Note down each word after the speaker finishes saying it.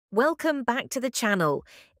Welcome back to the channel.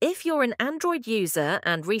 If you're an Android user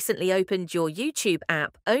and recently opened your YouTube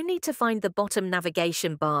app only to find the bottom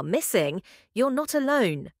navigation bar missing, you're not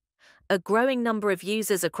alone. A growing number of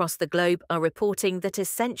users across the globe are reporting that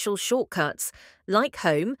essential shortcuts, like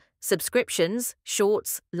Home, Subscriptions,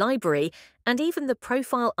 Shorts, Library, and even the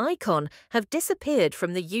profile icon have disappeared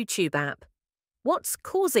from the YouTube app. What's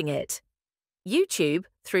causing it? YouTube,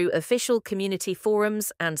 through official community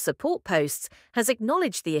forums and support posts, has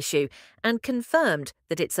acknowledged the issue and confirmed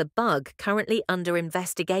that it's a bug currently under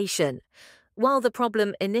investigation. While the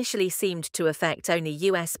problem initially seemed to affect only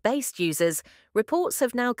US-based users, reports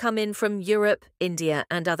have now come in from Europe, India,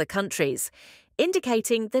 and other countries,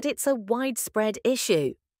 indicating that it's a widespread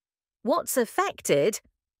issue. What's affected?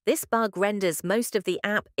 This bug renders most of the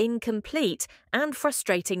app incomplete and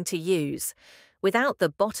frustrating to use. Without the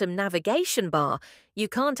bottom navigation bar, you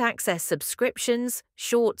can't access subscriptions,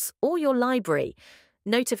 shorts, or your library.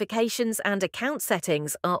 Notifications and account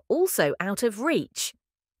settings are also out of reach.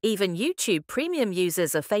 Even YouTube Premium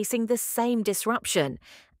users are facing the same disruption.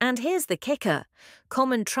 And here's the kicker.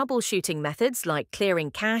 Common troubleshooting methods like clearing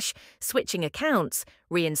cache, switching accounts,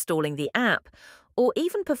 reinstalling the app, or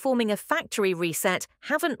even performing a factory reset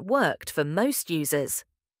haven't worked for most users.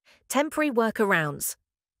 Temporary workarounds.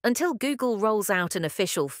 Until Google rolls out an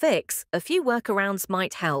official fix, a few workarounds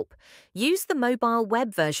might help. Use the mobile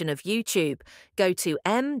web version of YouTube. Go to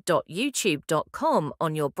m.youtube.com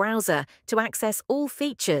on your browser to access all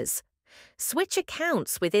features. Switch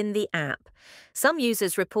accounts within the app. Some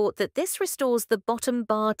users report that this restores the bottom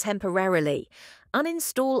bar temporarily.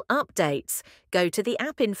 Uninstall updates. Go to the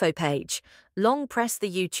app info page. Long press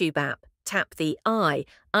the YouTube app. Tap the I.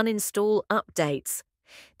 Uninstall updates.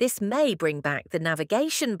 This may bring back the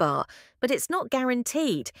navigation bar, but it's not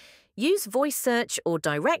guaranteed. Use voice search or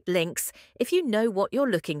direct links if you know what you're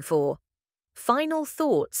looking for. Final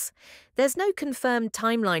thoughts. There's no confirmed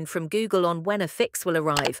timeline from Google on when a fix will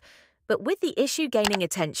arrive, but with the issue gaining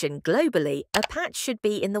attention globally, a patch should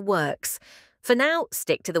be in the works. For now,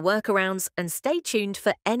 stick to the workarounds and stay tuned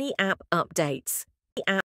for any app updates.